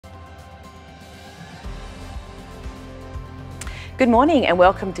Good morning and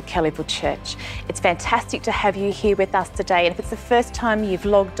welcome to Kellyville.Church. It's fantastic to have you here with us today, and if it's the first time you've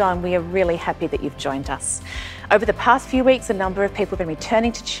logged on, we are really happy that you've joined us. Over the past few weeks, a number of people have been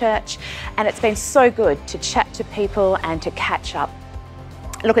returning to church, and it's been so good to chat to people and to catch up.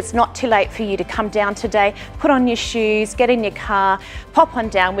 Look, it's not too late for you to come down today, put on your shoes, get in your car, pop on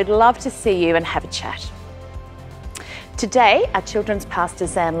down. We'd love to see you and have a chat. Today, our children's pastor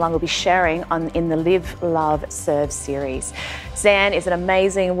Zan Lung will be sharing in the Live, Love, Serve series. Zan is an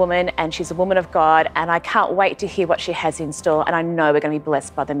amazing woman and she's a woman of God, and I can't wait to hear what she has in store, and I know we're going to be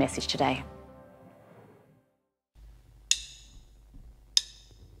blessed by the message today.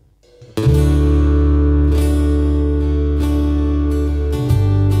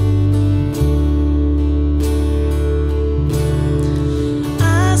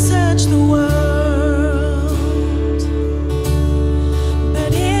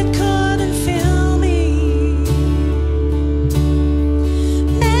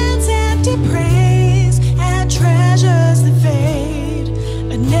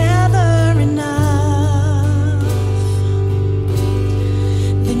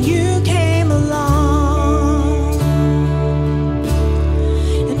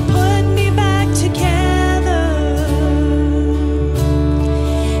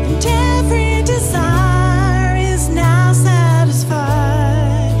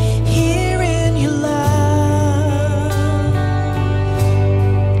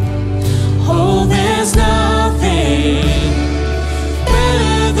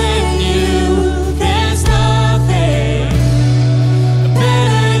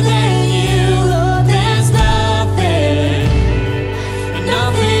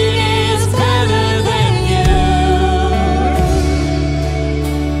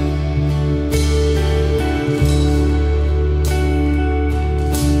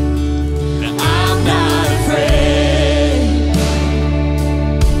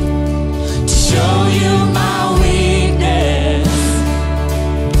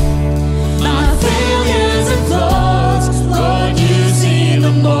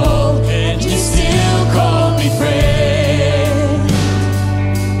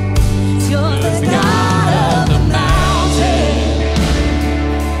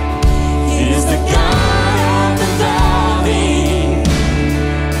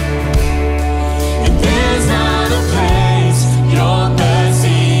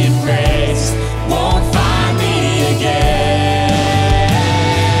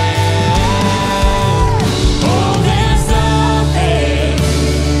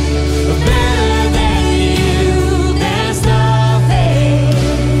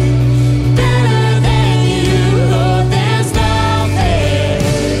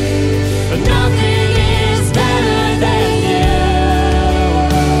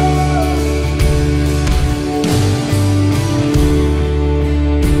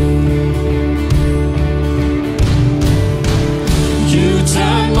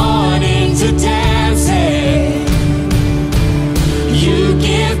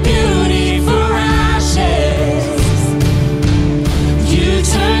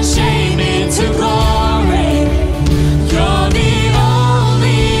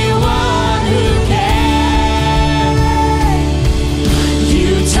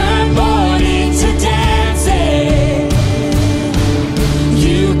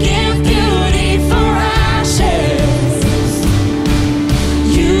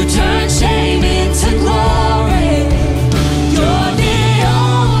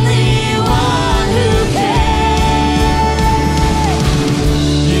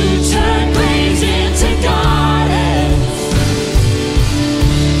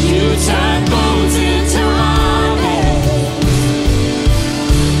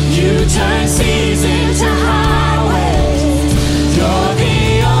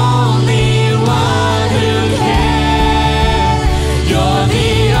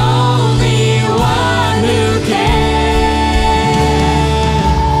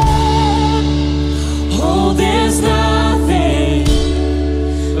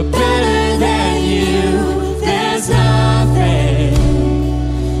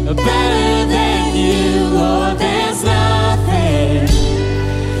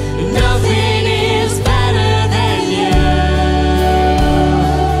 Nothing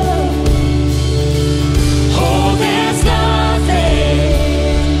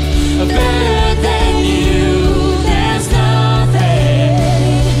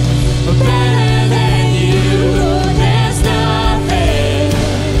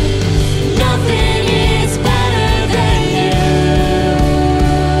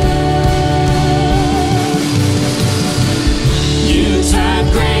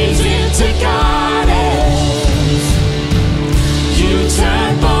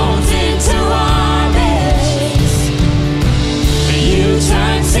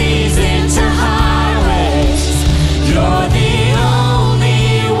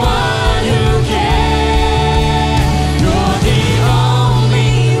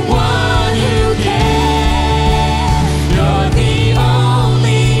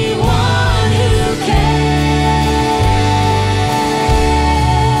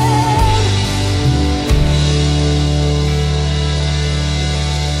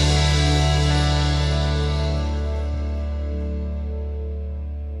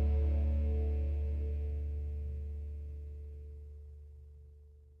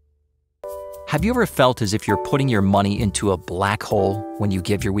Have you ever felt as if you're putting your money into a black hole when you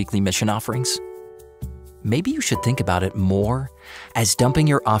give your weekly mission offerings? Maybe you should think about it more as dumping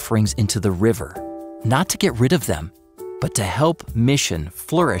your offerings into the river, not to get rid of them, but to help mission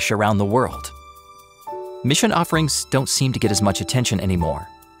flourish around the world. Mission offerings don't seem to get as much attention anymore,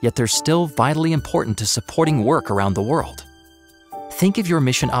 yet they're still vitally important to supporting work around the world. Think of your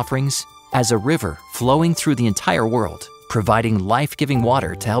mission offerings as a river flowing through the entire world, providing life-giving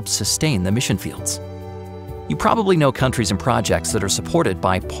water to help sustain the mission fields. You probably know countries and projects that are supported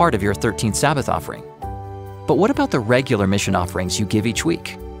by part of your 13th Sabbath offering. But what about the regular mission offerings you give each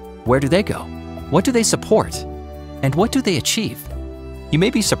week? Where do they go? What do they support? And what do they achieve? You may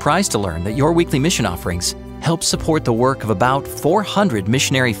be surprised to learn that your weekly mission offerings help support the work of about 400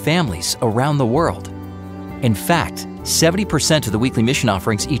 missionary families around the world. In fact, 70% of the weekly mission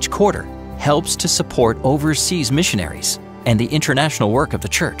offerings each quarter helps to support overseas missionaries and the international work of the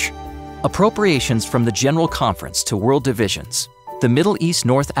church. Appropriations from the General Conference to World Divisions, the Middle East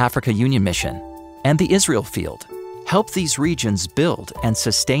North Africa Union Mission, and the Israel Field help these regions build and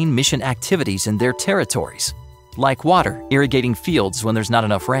sustain mission activities in their territories, like water irrigating fields when there's not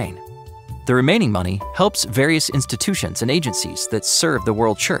enough rain. The remaining money helps various institutions and agencies that serve the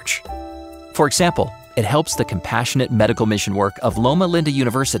world church. For example, it helps the compassionate medical mission work of Loma Linda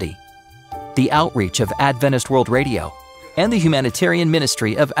University, the outreach of Adventist World Radio, and the humanitarian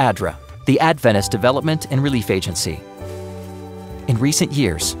ministry of ADRA, the Adventist Development and Relief Agency. In recent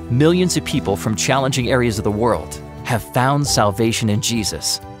years, millions of people from challenging areas of the world have found salvation in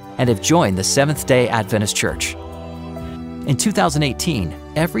Jesus and have joined the Seventh-day Adventist Church. In 2018,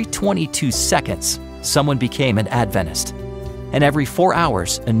 every 22 seconds, someone became an Adventist, and every 4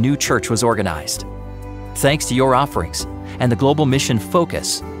 hours, a new church was organized. Thanks to your offerings and the global mission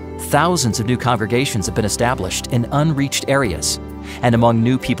focus, thousands of new congregations have been established in unreached areas and among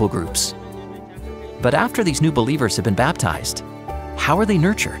new people groups. But after these new believers have been baptized, how are they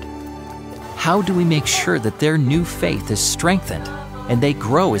nurtured? How do we make sure that their new faith is strengthened and they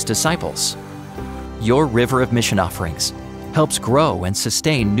grow as disciples? Your river of mission offerings helps grow and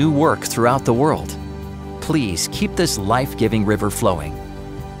sustain new work throughout the world. Please keep this life-giving river flowing.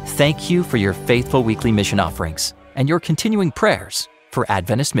 Thank you for your faithful weekly mission offerings and your continuing prayers for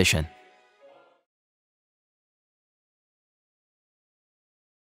Adventist Mission.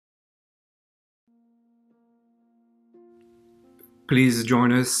 Please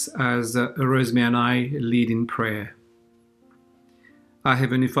join us as Rosemary and I lead in prayer. Our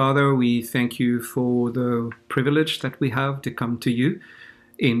Heavenly Father, we thank you for the privilege that we have to come to you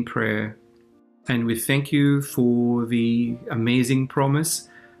in prayer. And we thank you for the amazing promise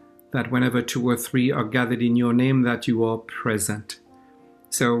that whenever 2 or 3 are gathered in your name, that you are present.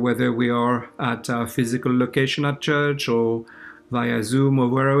 So whether we are at our physical location at church or via Zoom or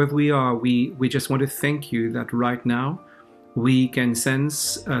wherever we are, we just want to thank you that right now we can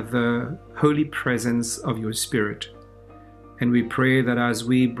sense the holy presence of your Spirit. And we pray that as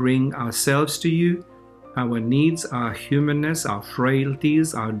we bring ourselves to you, our needs, our humanness, our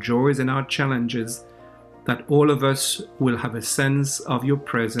frailties, our joys and our challenges, that all of us will have a sense of your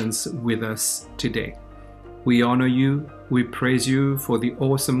presence with us today. We honor you, we praise you for the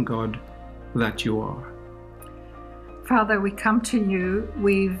awesome God that you are. Father, we come to you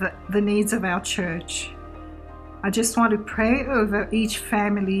with the needs of our church. I just want to pray over each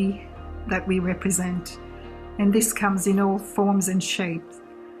family that we represent, and this comes in all forms and shapes.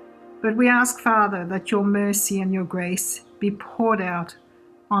 But we ask, Father, that your mercy and your grace be poured out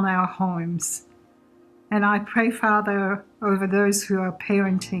on our homes. And I pray, Father, over those who are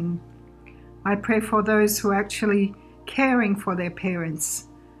parenting. I pray for those who are actually caring for their parents.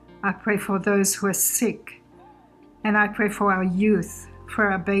 I pray for those who are sick. And I pray for our youth,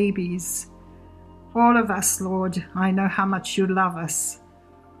 for our babies. All of us, Lord, I know how much you love us.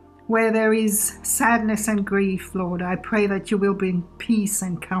 Where there is sadness and grief, Lord, I pray that you will bring peace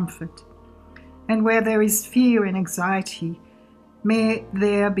and comfort. And where there is fear and anxiety, may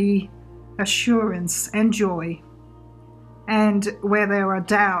there be assurance and joy. And where there are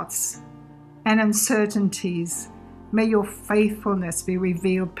doubts and uncertainties, may your faithfulness be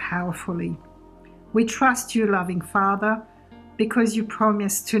revealed powerfully. We trust you, loving Father, because you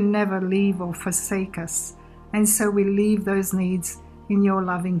promised to never leave or forsake us. And so we leave those needs in your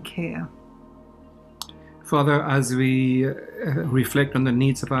loving care. Father, as we reflect on the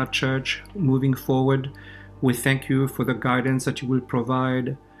needs of our church moving forward, we thank you for the guidance that you will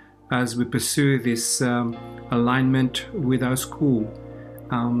provide as we pursue this alignment with our school.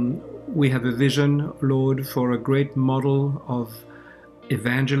 We have a vision, Lord, for a great model of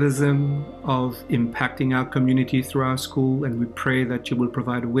evangelism, of impacting our community through our school, and we pray that you will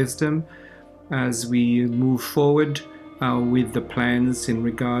provide wisdom as we move forward with the plans in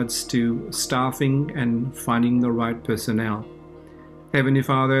regards to staffing and finding the right personnel. Heavenly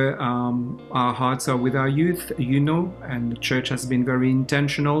Father, our hearts are with our youth, you know, and the church has been very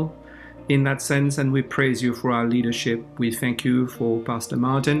intentional in that sense, and we praise you for our leadership. We thank you for Pastor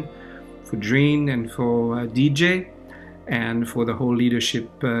Martin, for Dreen, and for DJ, and for the whole leadership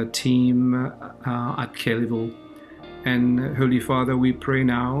team at Kellyville. And Holy Father, we pray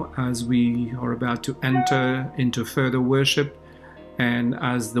now as we are about to enter into further worship, and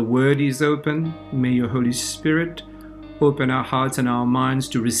as the word is open, may your Holy Spirit open our hearts and our minds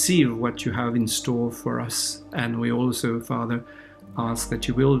to receive what you have in store for us. And we also, Father, ask that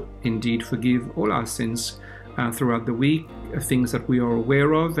you will indeed forgive all our sins throughout the week, things that we are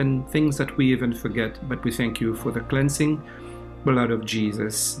aware of and things that we even forget. But we thank you for the cleansing blood of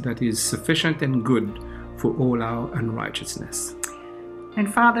Jesus that is sufficient and good for all our unrighteousness.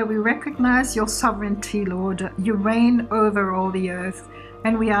 And Father, we recognize your sovereignty, Lord. You reign over all the earth,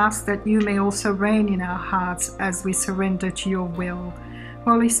 and we ask that you may also reign in our hearts as we surrender to your will.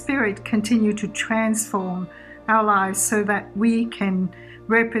 Holy Spirit, continue to transform our lives so that we can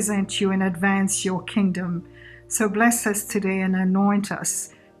represent you and advance your kingdom. So bless us today and anoint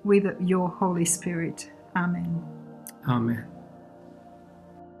us with your Holy Spirit. Amen. Amen.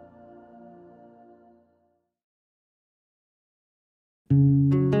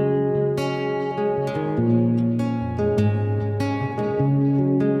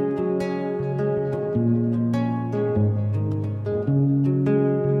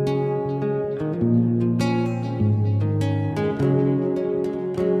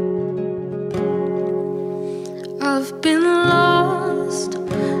 I've been lost,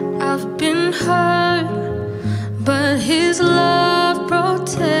 I've been hurt, but his love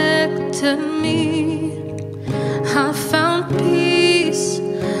protected me. I found peace,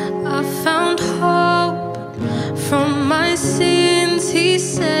 I found hope. From my sins he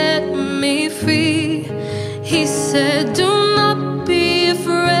set me free. He said, do not be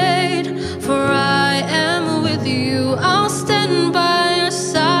afraid, for I am with you. I'll stand by your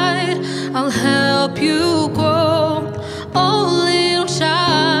side, I'll help you grow. Oh, little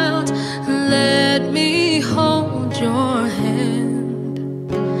child, let me hold your hand.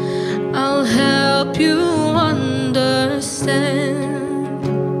 I'll help you understand.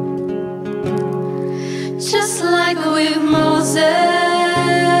 Just like with Moses,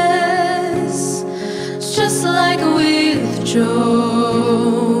 just like with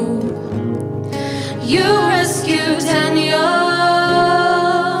Job, you rescued Daniel,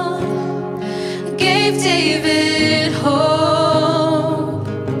 gave David hope.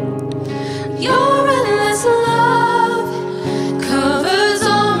 Your endless love covers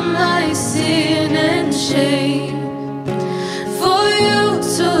all my sin and shame. For you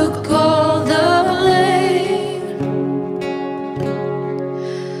took all the blame.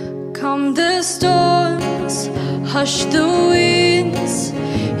 Calm the storms, hush the winds,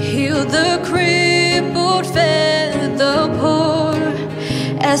 heal the crippled, fed the poor.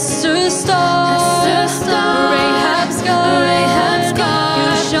 Esther's star, Rahab's God,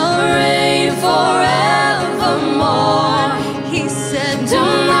 you shall reign forevermore. He said, do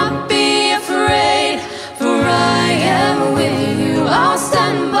not be afraid, for I am with you. I'll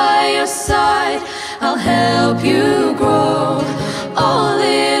stand by your side, I'll help you grow. Oh,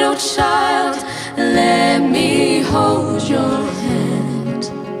 little child, let me hold your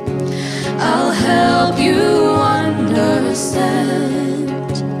hand. I'll help you understand.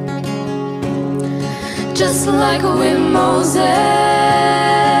 Just like with Moses,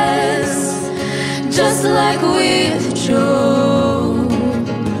 just like with Job,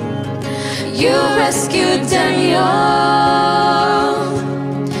 you rescued Daniel,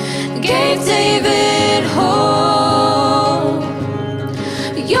 gave David hope.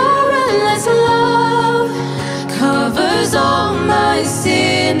 Your endless love covers all my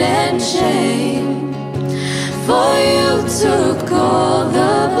sin and shame. For you took all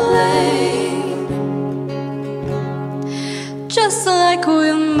the blame. Just like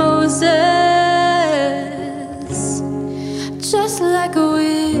with Moses, just like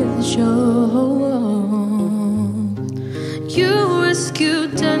with Job, you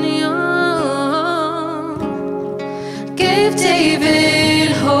rescued Daniel, gave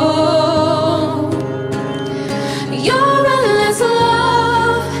David hope. Your endless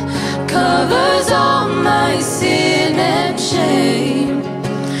love covers all my sin and shame.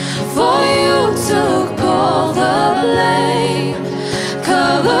 For you took all the blame,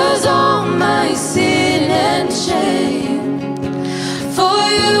 covers all my sin and shame. For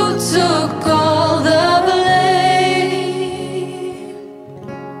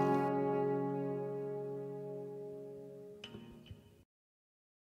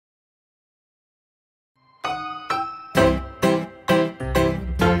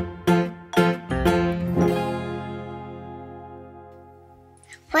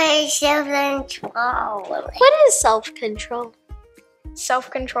What is self-control? What is self-control?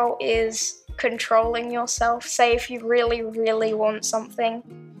 Self-control is controlling yourself. Say if you really, really want something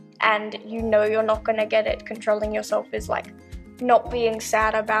and you know you're not going to get it, controlling yourself is like not being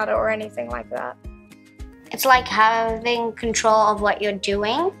sad about it or anything like that. It's like having control of what you're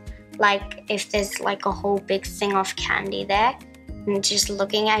doing. Like if there's like a whole big thing of candy there and just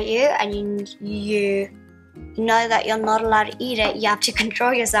looking at you and you know that you're not allowed to eat it, you have to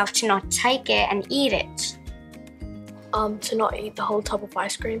control yourself to not take it and eat it. To not eat the whole tub of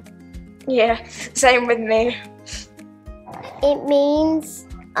ice cream. Yeah, same with me. It means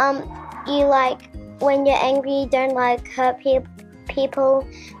you like when you're angry, you don't like hurt people.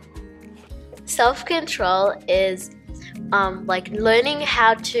 Self-control is like learning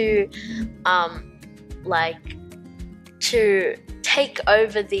how to to take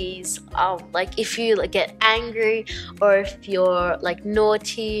over these like if you get angry or if you're like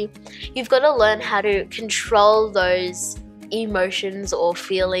naughty, you've got to learn how to control those emotions or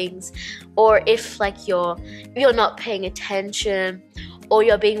feelings, or if like you're not paying attention or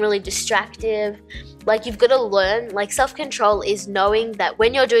you're being really distractive. Like you've got to learn, like self-control is knowing that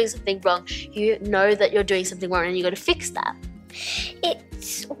when you're doing something wrong, you know that you're doing something wrong and you got to fix that.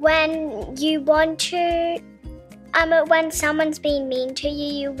 It's when you want to, when someone's being mean to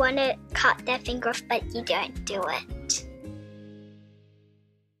you, you want to cut their finger off, but you don't do it.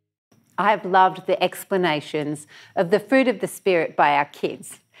 I have loved the explanations of the fruit of the Spirit by our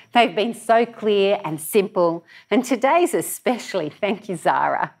kids. They've been so clear and simple, and today's especially. Thank you,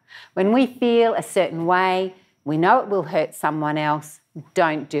 Zara. When we feel a certain way, we know it will hurt someone else,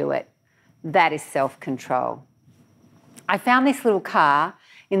 don't do it. That is self-control. I found this little car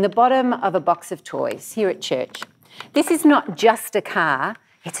in the bottom of a box of toys here at church. This is not just a car,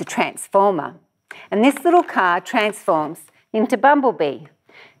 it's a transformer. And this little car transforms into Bumblebee.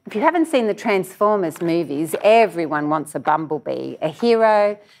 If you haven't seen the Transformers movies, everyone wants a Bumblebee, a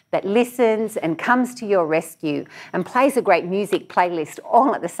hero that listens and comes to your rescue and plays a great music playlist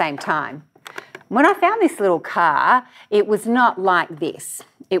all at the same time. When I found this little car, it was not like this.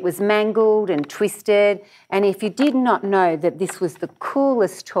 It was mangled and twisted, and if you did not know that this was the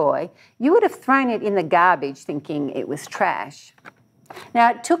coolest toy, you would have thrown it in the garbage thinking it was trash.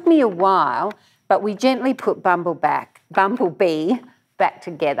 Now, it took me a while, but we gently put Bumblebee back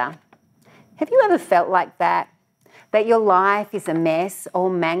together. Have you ever felt like that? That your life is a mess, all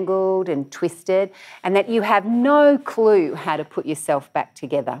mangled and twisted, and that you have no clue how to put yourself back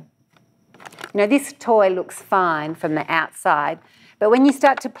together? You know, this toy looks fine from the outside, but when you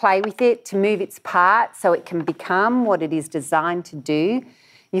start to play with it, to move its parts so it can become what it is designed to do,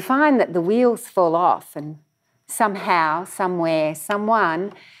 you find that the wheels fall off, and somehow, somewhere,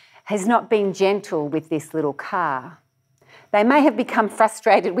 someone has not been gentle with this little car. They may have become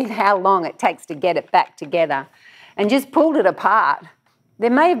frustrated with how long it takes to get it back together and just pulled it apart. There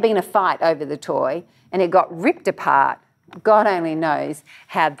may have been a fight over the toy and it got ripped apart. God only knows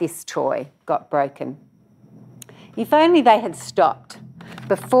how this toy got broken. If only they had stopped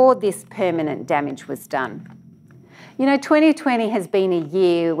before this permanent damage was done. You know, 2020 has been a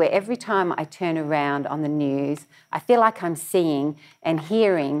year where every time I turn around on the news, I feel like I'm seeing and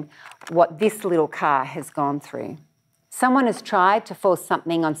hearing what this little car has gone through. Someone has tried to force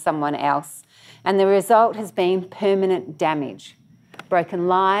something on someone else, and the result has been permanent damage. Broken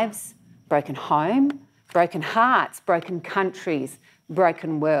lives, broken home, broken hearts, broken countries,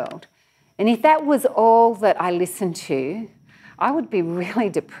 broken world. And if that was all that I listened to, I would be really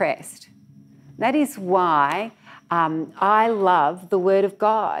depressed. That is why I love the Word of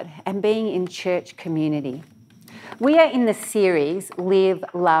God and being in church community. We are in the series Live,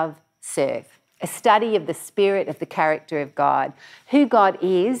 Love, Serve, a study of the spirit of the character of God, who God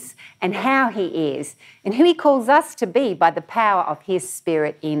is and how He is, and who He calls us to be by the power of His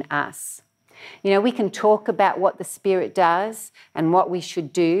Spirit in us. You know, we can talk about what the Spirit does and what we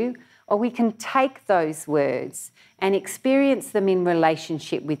should do, or we can take those words and experience them in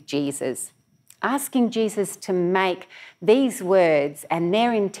relationship with Jesus, asking Jesus to make these words and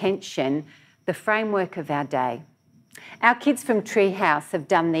their intention the framework of our day. Our kids from Treehouse have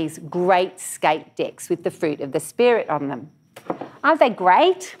done these great skate decks with the fruit of the Spirit on them. Aren't they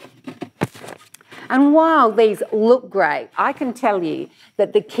great? And while these look great, I can tell you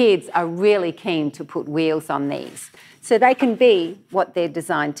that the kids are really keen to put wheels on these so they can be what they're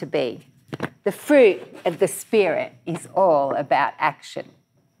designed to be. The fruit of the Spirit is all about action.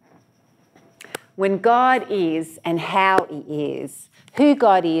 When God is and how He is, who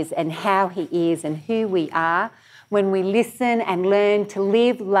God is and how He is and who we are, when we listen and learn to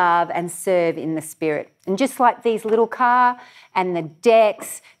live, love and serve in the Spirit. And just like these little car and the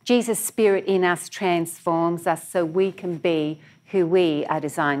decks, Jesus' Spirit in us transforms us so we can be who we are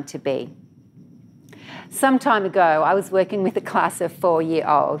designed to be. Some time ago, I was working with a class of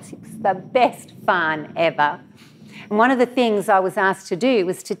 4-year-olds. It was the best fun ever. And one of the things I was asked to do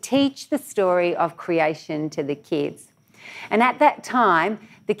was to teach the story of creation to the kids. And at that time,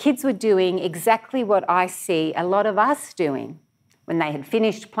 the kids were doing exactly what I see a lot of us doing. When they had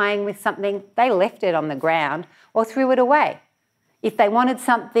finished playing with something, they left it on the ground or threw it away. If they wanted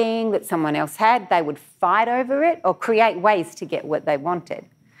something that someone else had, they would fight over it or create ways to get what they wanted.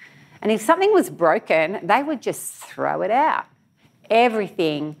 And if something was broken, they would just throw it out.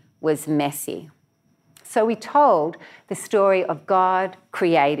 Everything was messy. So we told the story of God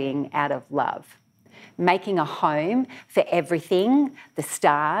creating out of love, making a home for everything, the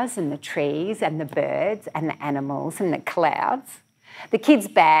stars and the trees and the birds and the animals and the clouds. The kids'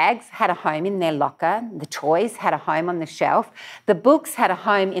 bags had a home in their locker, the toys had a home on the shelf, the books had a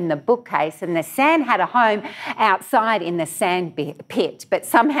home in the bookcase, and the sand had a home outside in the sand pit, but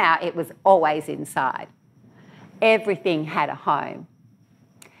somehow it was always inside. Everything had a home.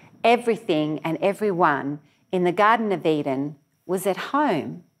 Everything and everyone in the Garden of Eden was at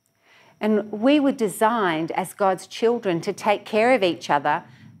home. And we were designed as God's children to take care of each other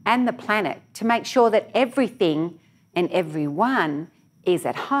and the planet, to make sure that everything and everyone is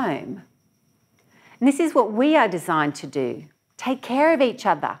at home. And this is what we are designed to do, take care of each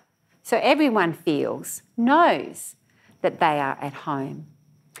other so everyone feels, knows that they are at home.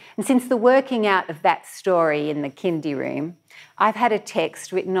 And since the working out of that story in the kindy room, I've had a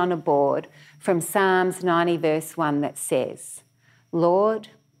text written on a board from Psalms 90 verse 1 that says, "Lord,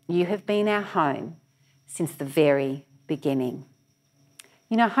 you have been our home since the very beginning."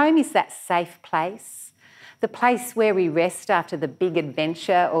 You know, home is that safe place, the place where we rest after the big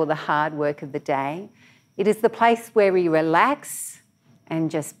adventure or the hard work of the day. It is the place where we relax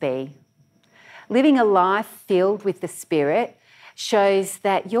and just be. Living a life filled with the Spirit shows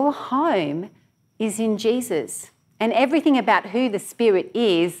that your home is in Jesus. And everything about who the Spirit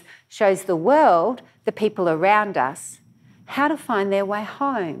is shows the world, the people around us, how to find their way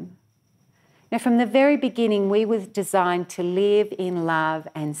home. Now, from the very beginning, we were designed to live in love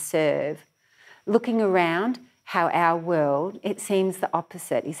and serve. Looking around how our world, it seems the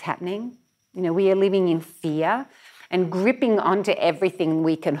opposite is happening. You know, we are living in fear and gripping onto everything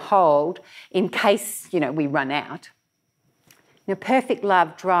we can hold in case, we run out. Perfect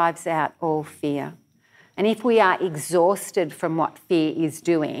love drives out all fear. And if we are exhausted from what fear is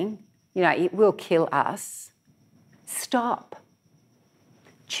doing, it will kill us. Stop.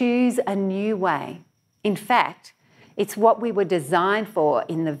 Choose a new way. In fact, it's what we were designed for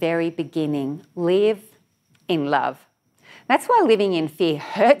in the very beginning. Live in love. That's why living in fear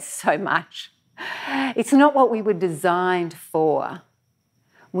hurts so much. It's not what we were designed for.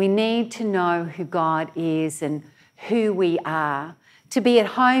 We need to know who God is and who we are, to be at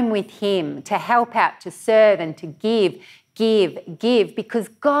home with Him, to help out, to serve and to give, because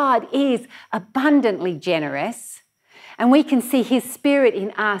God is abundantly generous and we can see His Spirit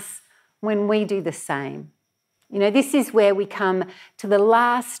in us when we do the same. This is where we come to the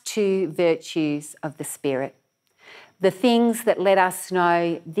last two virtues of the Spirit, the things that let us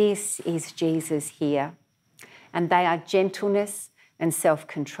know this is Jesus here, and they are gentleness and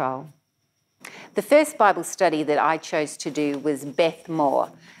self-control. The first Bible study that I chose to do was Beth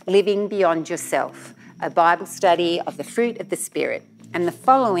Moore, Living Beyond Yourself, a Bible study of the fruit of the Spirit. And the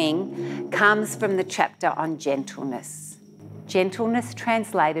following comes from the chapter on gentleness. Gentleness,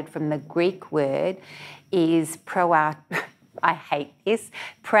 translated from the Greek word, is praotis,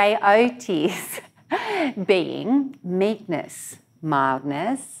 being meekness,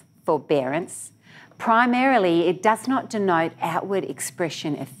 mildness, forbearance. Primarily, it does not denote outward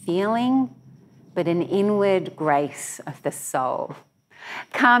expression of feeling, but an inward grace of the soul.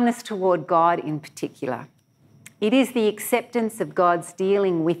 Calmness toward God in particular. It is the acceptance of God's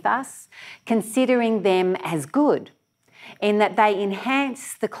dealing with us, considering them as good, in that they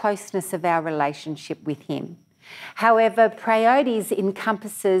enhance the closeness of our relationship with Him. However, praotis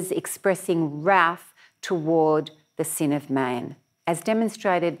encompasses expressing wrath toward the sin of man, as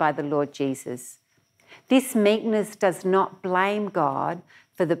demonstrated by the Lord Jesus. This meekness does not blame God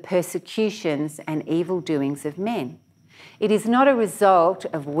for the persecutions and evil doings of men. It is not a result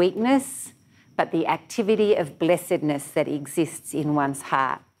of weakness, but the activity of blessedness that exists in one's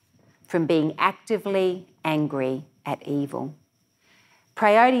heart from being actively angry at evil.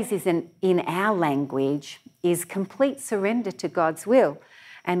 Praotis in our language is complete surrender to God's will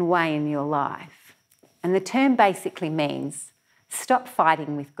and way in your life. And the term basically means stop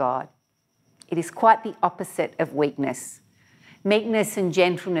fighting with God. It is quite the opposite of weakness. Meekness and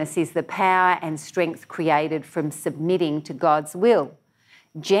gentleness is the power and strength created from submitting to God's will.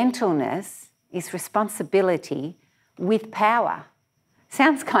 Gentleness is responsibility with power.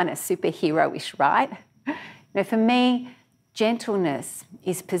 Sounds kind of superhero-ish, right? Now, for me, gentleness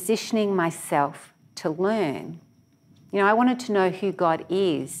is positioning myself to learn. I wanted to know who God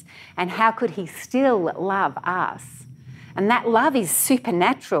is and how could he still love us. And that love is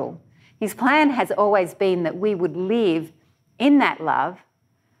supernatural. His plan has always been that we would live in that love.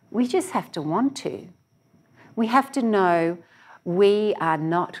 We just have to want to. We have to know we are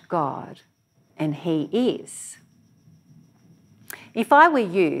not God and he is. If I were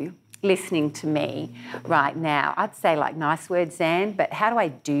you listening to me right now, I'd say nice words, Anne, but how do I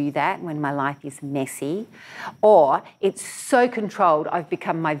do that when my life is messy? Or it's so controlled, I've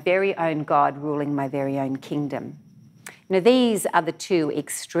become my very own God ruling my very own kingdom. These are the two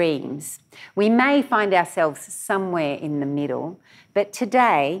extremes. We may find ourselves somewhere in the middle, but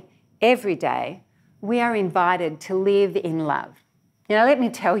today, every day, we are invited to live in love. Let me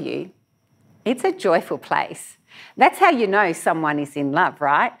tell you, it's a joyful place. That's how you know someone is in love,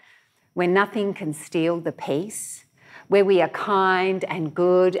 right? Where nothing can steal the peace, where we are kind and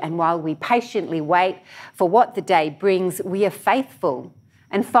good, and while we patiently wait for what the day brings, we are faithful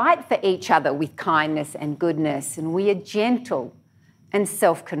and fight for each other with kindness and goodness, and we are gentle and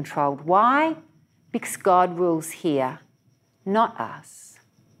self-controlled. Why? Because God rules here, not us.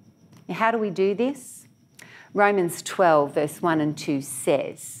 Now, how do we do this? Romans 12, verse 1 and 2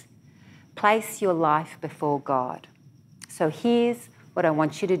 says, place your life before God. So here's what I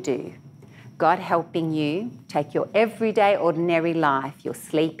want you to do. God helping you take your everyday, ordinary life, your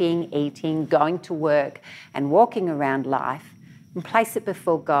sleeping, eating, going to work, and walking around life, and place it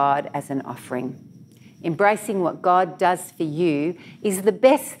before God as an offering. Embracing what God does for you is the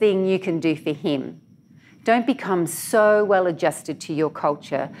best thing you can do for him. Don't become so well adjusted to your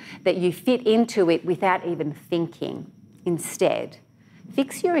culture that you fit into it without even thinking. Instead,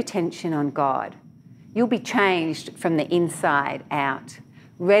 fix your attention on God. You'll be changed from the inside out.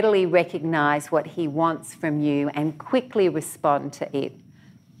 Readily recognise what he wants from you and quickly respond to it.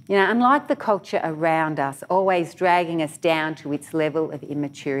 Unlike the culture around us, always dragging us down to its level of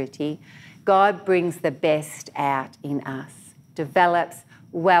immaturity, God brings the best out in us, develops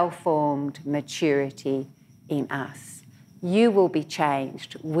well-formed maturity in us. You will be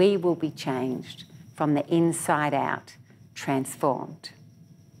changed. We will be changed from the inside out, transformed.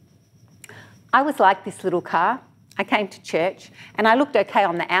 I was like this little car. I came to church and I looked okay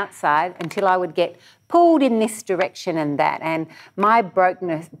on the outside until I would get pulled in this direction and that, and my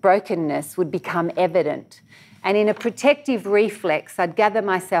brokenness would become evident. And in a protective reflex, I'd gather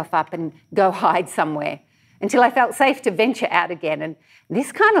myself up and go hide somewhere until I felt safe to venture out again. And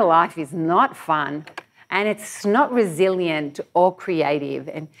this kind of life is not fun, and it's not resilient or creative,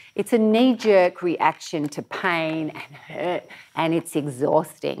 and it's a knee-jerk reaction to pain and hurt, and it's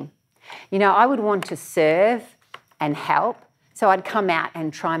exhausting. I would want to serve and help, so I'd come out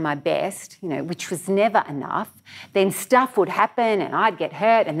and try my best, which was never enough. Then stuff would happen and I'd get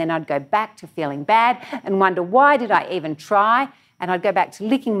hurt, and then I'd go back to feeling bad and wonder, why did I even try? And I'd go back to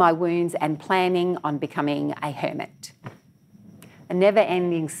licking my wounds and planning on becoming a hermit. A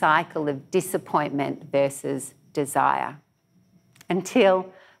never-ending cycle of disappointment versus desire.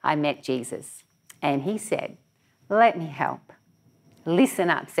 Until I met Jesus. And he said, let me help. Listen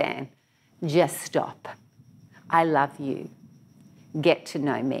up, Sam. Just stop. I love you. Get to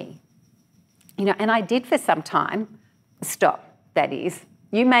know me. And I did for some time. Stop, that is.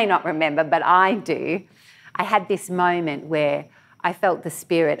 You may not remember, but I do. I had this moment where I felt the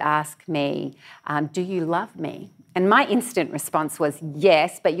Spirit ask me, do you love me? And my instant response was,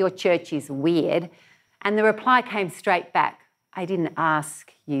 yes, but your church is weird. And the reply came straight back, I didn't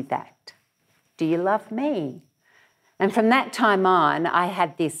ask you that. Do you love me? And from that time on, I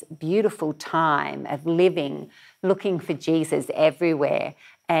had this beautiful time of living, looking for Jesus everywhere,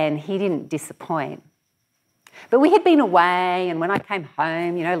 and he didn't disappoint. But we had been away, and when I came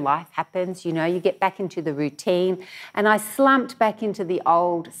home, life happens, you get back into the routine, and I slumped back into the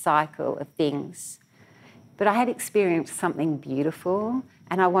old cycle of things. But I had experienced something beautiful,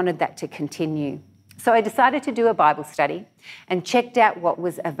 and I wanted that to continue. So I decided to do a Bible study and checked out what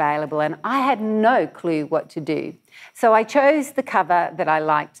was available, and I had no clue what to do. So I chose the cover that I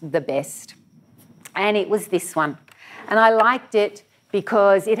liked the best, and it was this one. And I liked it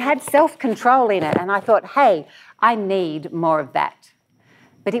because it had self-control in it, and I thought, hey, I need more of that.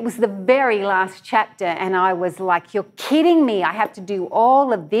 But it was the very last chapter, and I was like, you're kidding me. I have to do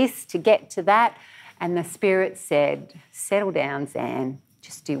all of this to get to that. And the Spirit said, settle down, Zan,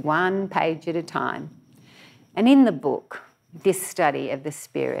 just do one page at a time. And in the book, this study of the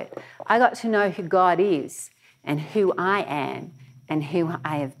Spirit, I got to know who God is and who I am and who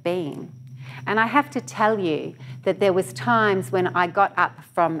I have been. And I have to tell you that there was times when I got up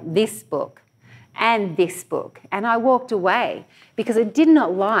from this book and this book and I walked away because I did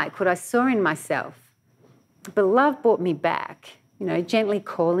not like what I saw in myself. But love brought me back, gently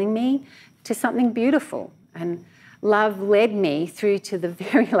calling me to something beautiful. And love led me through to the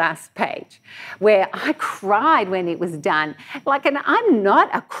very last page where I cried when it was done. And I'm not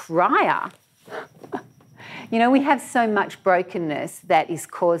a crier. We have so much brokenness that is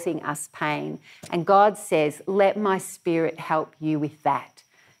causing us pain. And God says, let my Spirit help you with that.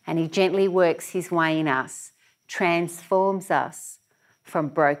 And he gently works his way in us, transforms us from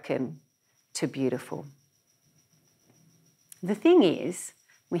broken to beautiful. The thing is,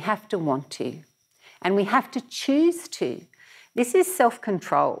 we have to want to, and we have to choose to. This is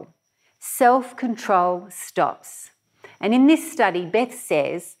self-control. Self-control stops. And in this study, Beth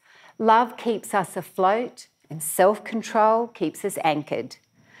says, love keeps us afloat and self-control keeps us anchored.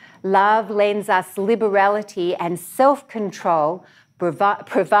 Love lends us liberality and self-control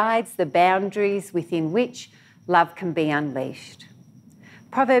provides the boundaries within which love can be unleashed.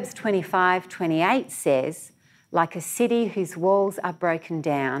 Proverbs 25:28 says, like a city whose walls are broken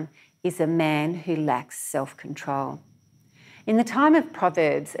down is a man who lacks self-control. In the time of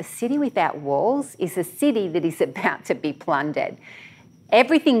Proverbs, a city without walls is a city that is about to be plundered.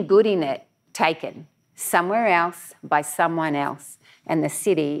 Everything good in it taken somewhere else by someone else, and the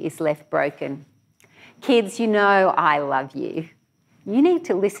city is left broken. Kids, I love you. You need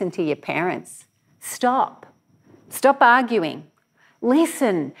to listen to your parents. Stop arguing.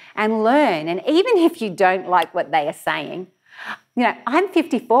 Listen and learn. And even if you don't like what they are saying, I'm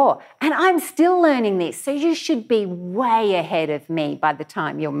 54 and I'm still learning this. So you should be way ahead of me by the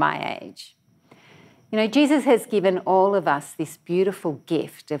time you're my age. Jesus has given all of us this beautiful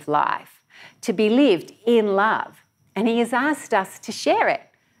gift of life to be lived in love. And he has asked us to share it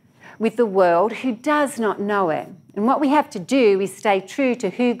with the world who does not know it. And what we have to do is stay true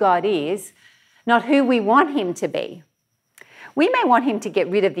to who God is, not who we want him to be. We may want him to get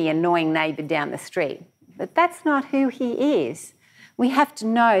rid of the annoying neighbour down the street, but that's not who he is. We have to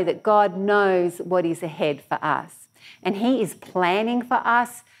know that God knows what is ahead for us, and he is planning for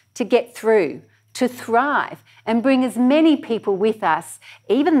us to get through, to thrive, and bring as many people with us,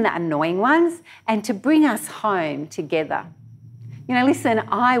 even the annoying ones, and to bring us home together. Listen,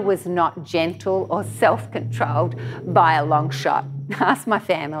 I was not gentle or self-controlled by a long shot. Ask my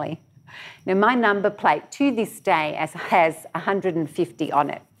family. My number plate to this day has 150 on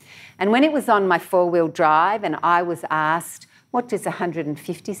it. And when it was on my four-wheel drive and I was asked, what does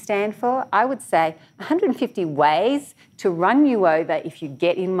 150 stand for? I would say 150 ways to run you over if you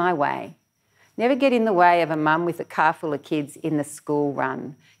get in my way. Never get in the way of a mum with a car full of kids in the school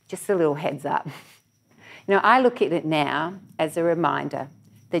run. Just a little heads up. I look at it now as a reminder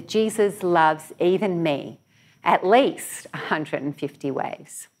that Jesus loves even me at least 150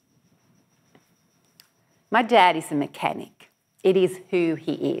 ways. My dad is a mechanic. It is who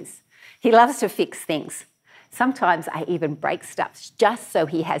he is. He loves to fix things. Sometimes I even break stuff just so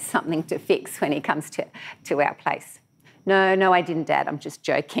he has something to fix when he comes to our place. No, I didn't, Dad. I'm just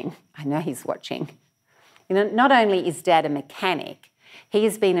joking. I know he's watching. Not only is Dad a mechanic, he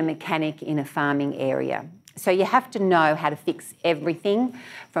has been a mechanic in a farming area. So you have to know how to fix everything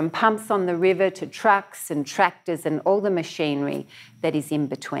from pumps on the river to trucks and tractors and all the machinery that is in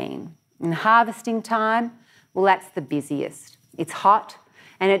between. In harvesting time, well, that's the busiest. It's hot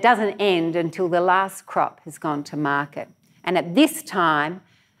and it doesn't end until the last crop has gone to market. And at this time,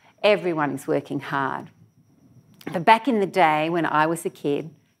 everyone is working hard. But back in the day when I was a kid,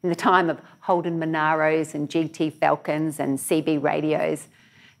 in the time of Holden Monaros and GT Falcons and CB radios,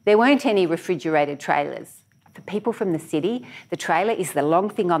 there weren't any refrigerated trailers. For people from the city, the trailer is the long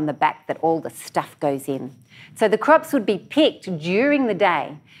thing on the back that all the stuff goes in. So the crops would be picked during the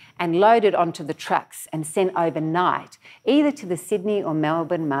day and loaded onto the trucks and sent overnight, either to the Sydney or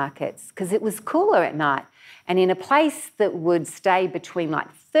Melbourne markets, because it was cooler at night. And in a place that would stay between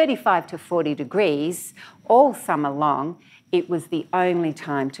 35 to 40 degrees all summer long, it was the only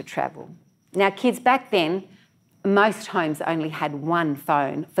time to travel. Now, kids, back then, most homes only had one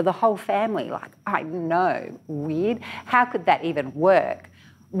phone for the whole family. I know, weird. How could that even work?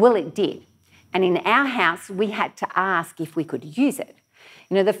 Well, it did. And in our house, we had to ask if we could use it.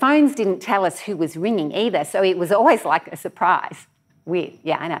 The phones didn't tell us who was ringing either, so it was always like a surprise. Weird,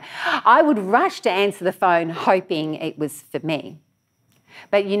 yeah, I know. I would rush to answer the phone hoping it was for me.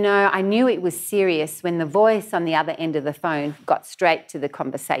 But you know, I knew it was serious when the voice on the other end of the phone got straight to the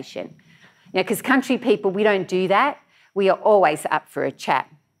conversation. You know, because country people, we don't do that. We are always up for a chat.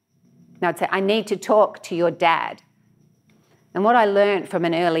 And I'd say, I need to talk to your dad. And what I learned from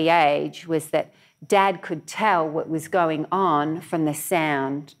an early age was that Dad could tell what was going on from the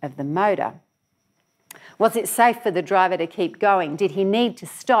sound of the motor. Was it safe for the driver to keep going? Did he need to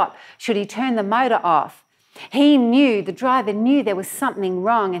stop? Should he turn the motor off? The driver knew there was something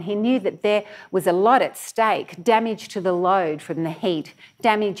wrong, and he knew that there was a lot at stake. Damage to the load from the heat,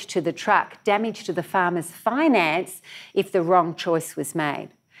 damage to the truck, damage to the farmer's finance if the wrong choice was made.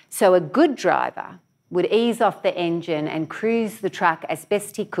 So a good driver would ease off the engine and cruise the truck as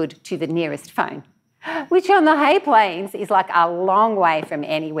best he could to the nearest phone, which on the hay plains is like a long way from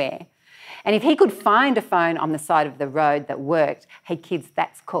anywhere. And if he could find a phone on the side of the road that worked, hey kids,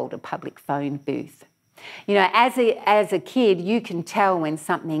 that's called a public phone booth. You know, as a kid, you can tell when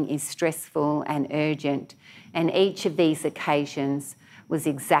something is stressful and urgent, and each of these occasions was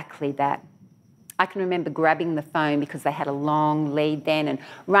exactly that. I can remember grabbing the phone because they had a long lead then and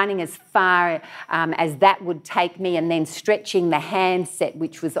running as far as that would take me, and then stretching the handset,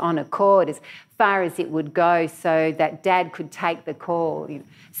 which was on a cord, as far as it would go so that Dad could take the call.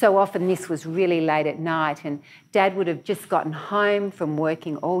 So often this was really late at night, and Dad would have just gotten home from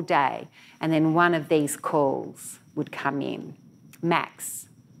working all day, and then one of these calls would come in. Max,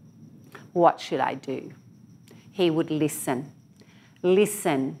 what should I do? He would listen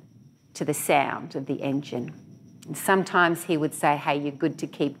to the sound of the engine. And sometimes he would say, hey, you're good to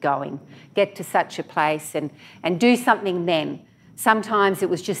keep going. Get to such a place and do something then. Sometimes it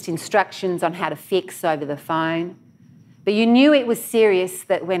was just instructions on how to fix over the phone. But you knew it was serious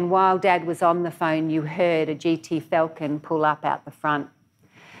that when while Dad was on the phone, you heard a GT Falcon pull up out the front.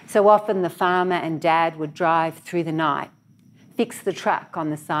 So often the farmer and Dad would drive through the night, fix the truck on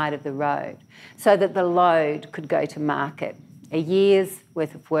the side of the road so that the load could go to market. A year's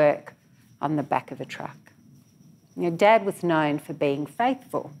worth of work on the back of a truck. You know, Dad was known for being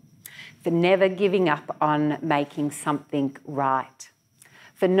faithful, for never giving up on making something right,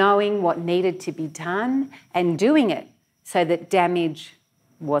 for knowing what needed to be done and doing it so that damage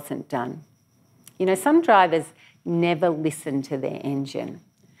wasn't done. You know, some drivers never listen to their engine,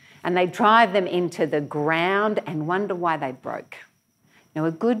 and they drive them into the ground and wonder why they broke. Now,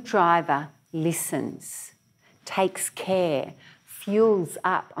 a good driver listens, takes care, fuels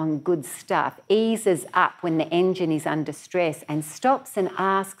up on good stuff, eases up when the engine is under stress, and stops and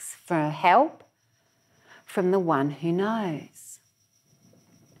asks for help from the one who knows.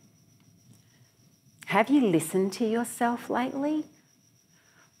 Have you listened to yourself lately?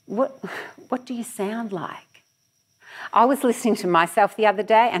 What do you sound like? I was listening to myself the other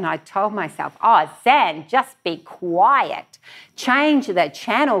day and I told myself, oh, Zan, just be quiet. Change the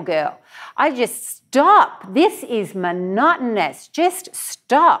channel, girl. Stop. This is monotonous. Just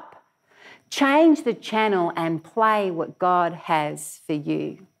stop. Change the channel and play what God has for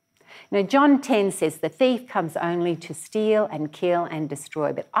you. Now, John 10 says, the thief comes only to steal and kill and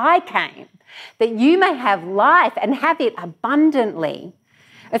destroy, but I came that you may have life and have it abundantly.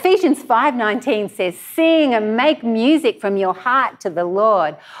 Ephesians 5:19 says, sing and make music from your heart to the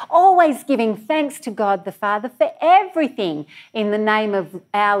Lord, always giving thanks to God the Father for everything in the name of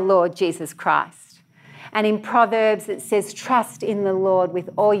our Lord Jesus Christ. And in Proverbs it says, trust in the Lord with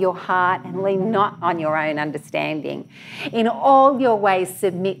all your heart and lean not on your own understanding. In all your ways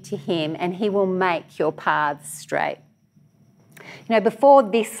submit to him and he will make your paths straight. You know, before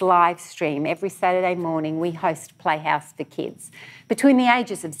this live stream, every Saturday morning we host Playhouse for Kids between the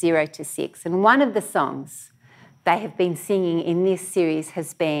ages of 0 to 6. And one of the songs they have been singing in this series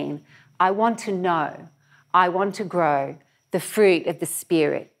has been, I want to know, I want to grow the fruit of the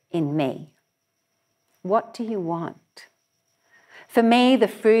Spirit in me. What do you want? For me, the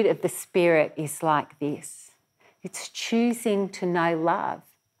fruit of the Spirit is like this. It's choosing to know love.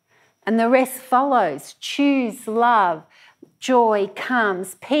 And the rest follows. Choose love. Joy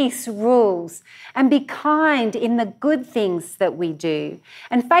comes, peace rules, and be kind in the good things that we do.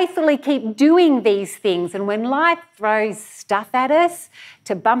 And faithfully keep doing these things. And when life throws stuff at us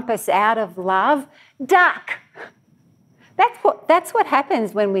to bump us out of love, duck. That's what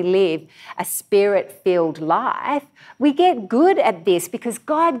happens when we live a Spirit-filled life. We get good at this because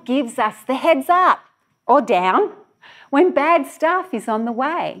God gives us the heads up or down when bad stuff is on the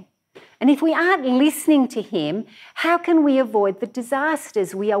way. And if we aren't listening to him, how can we avoid the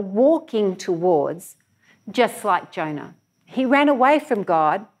disasters we are walking towards, just like Jonah? He ran away from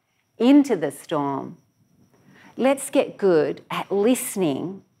God into the storm. Let's get good at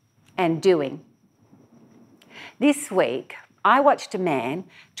listening and doing. This week, I watched a man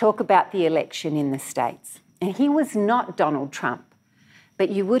talk about the election in the States, and he was not Donald Trump, but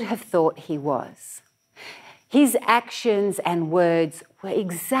you would have thought he was. His actions and words were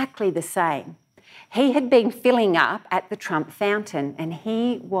exactly the same. He had been filling up at the Trump fountain, and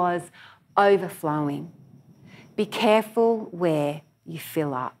he was overflowing. Be careful where you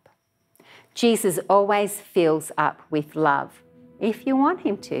fill up. Jesus always fills up with love, if you want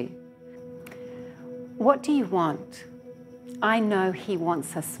him to. What do you want? I know he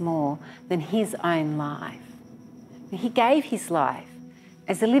wants us more than his own life. He gave his life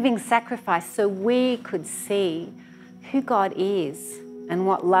as a living sacrifice so we could see who God is and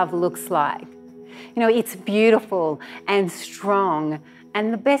what love looks like. You know, it's beautiful and strong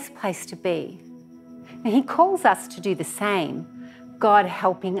and the best place to be. And he calls us to do the same, God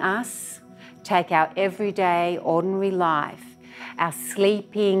helping us take our everyday, ordinary life, our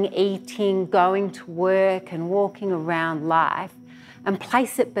sleeping, eating, going to work and walking around life, and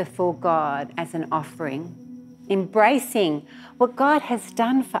place it before God as an offering. Embracing what God has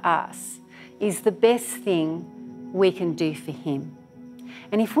done for us is the best thing we can do for him.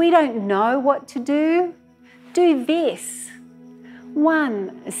 And if we don't know what to do this.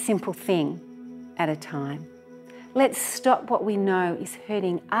 One simple thing at a time. Let's stop what we know is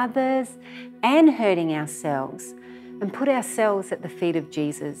hurting others and hurting ourselves and put ourselves at the feet of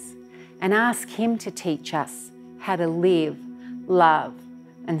Jesus and ask him to teach us how to live, love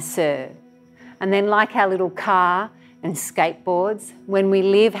and serve. And then, like our little car and skateboards, when we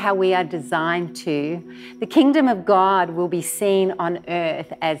live how we are designed to, the kingdom of God will be seen on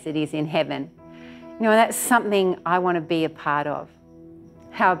earth as it is in heaven. You know, that's something I want to be a part of.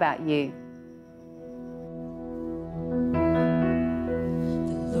 How about you?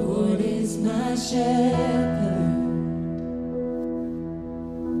 The Lord is my shepherd.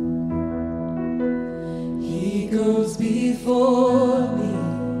 He goes before me.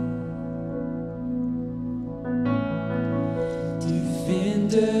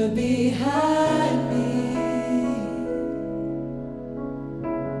 Defender behind me.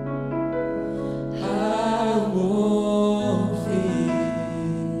 I won't fear.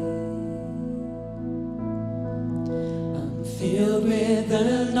 I'm filled with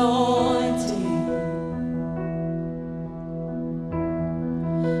anointing.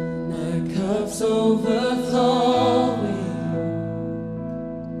 My cup's overflowing.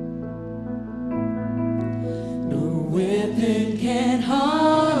 No weapon can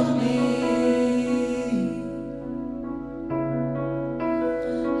harm me.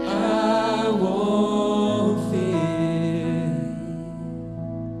 I won't fear.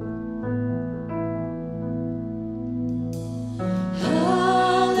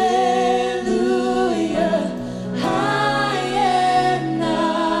 Hallelujah, I am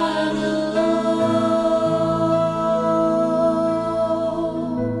not alone.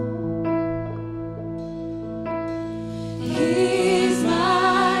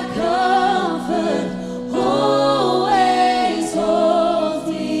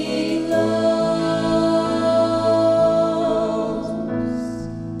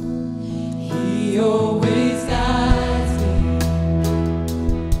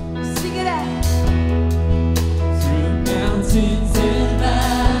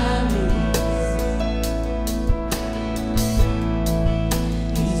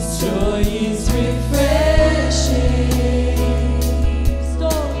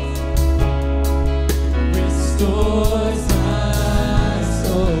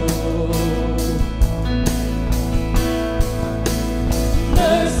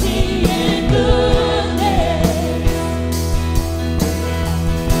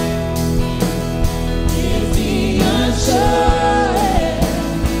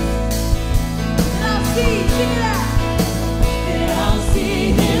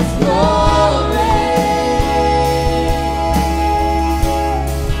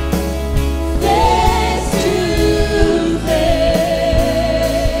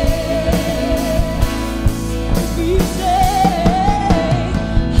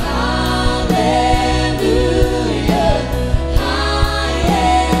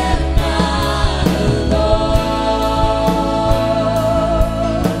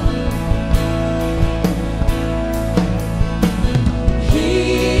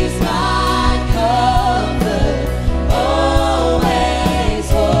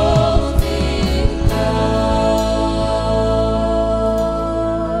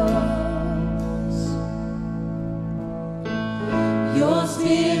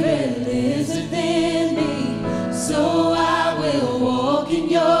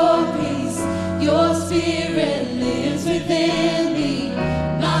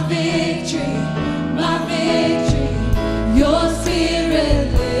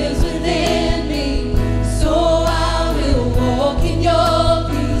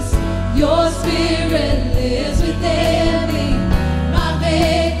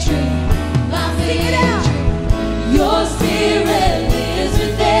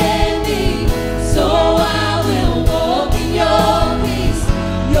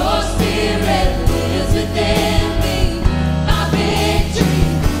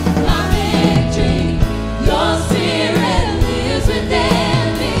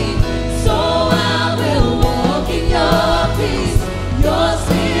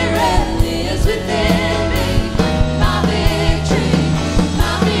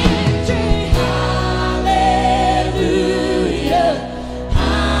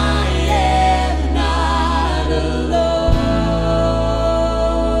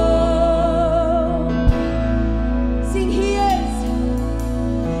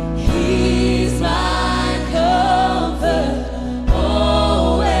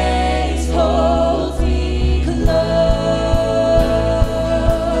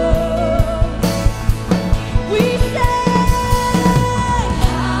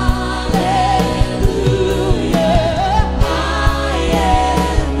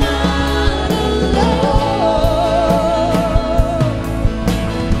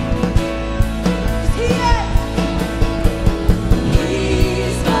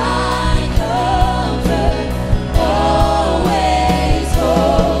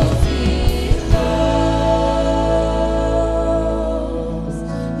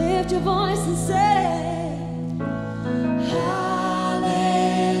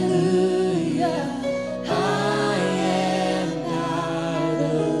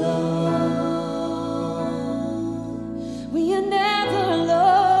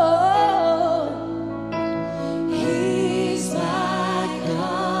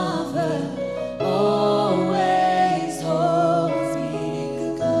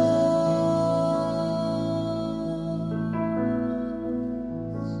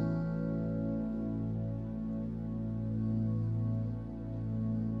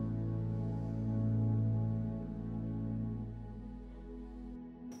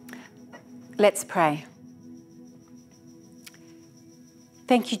 Let's pray.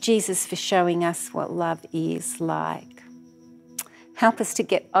 Thank you, Jesus, for showing us what love is like. Help us to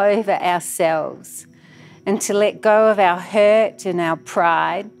get over ourselves and to let go of our hurt and our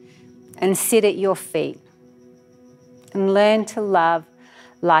pride and sit at your feet and learn to love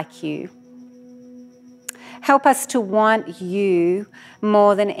like you. Help us to want you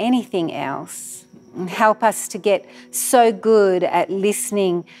more than anything else. And help us to get so good at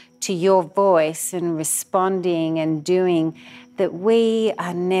listening to your voice and responding and doing that we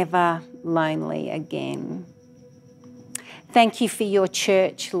are never lonely again. Thank you for your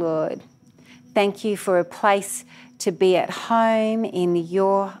church, Lord. Thank you for a place to be at home in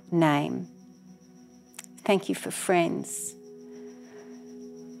your name. Thank you for friends.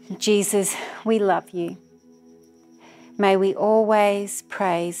 Jesus, we love you. May we always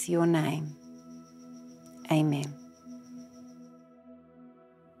praise your name. Amen.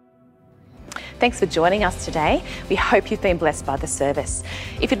 Thanks for joining us today. We hope you've been blessed by the service.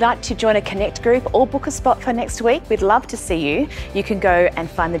 If you'd like to join a Connect group or book a spot for next week, we'd love to see you. You can go and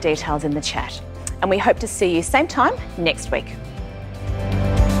find the details in the chat. And we hope to see you same time next week.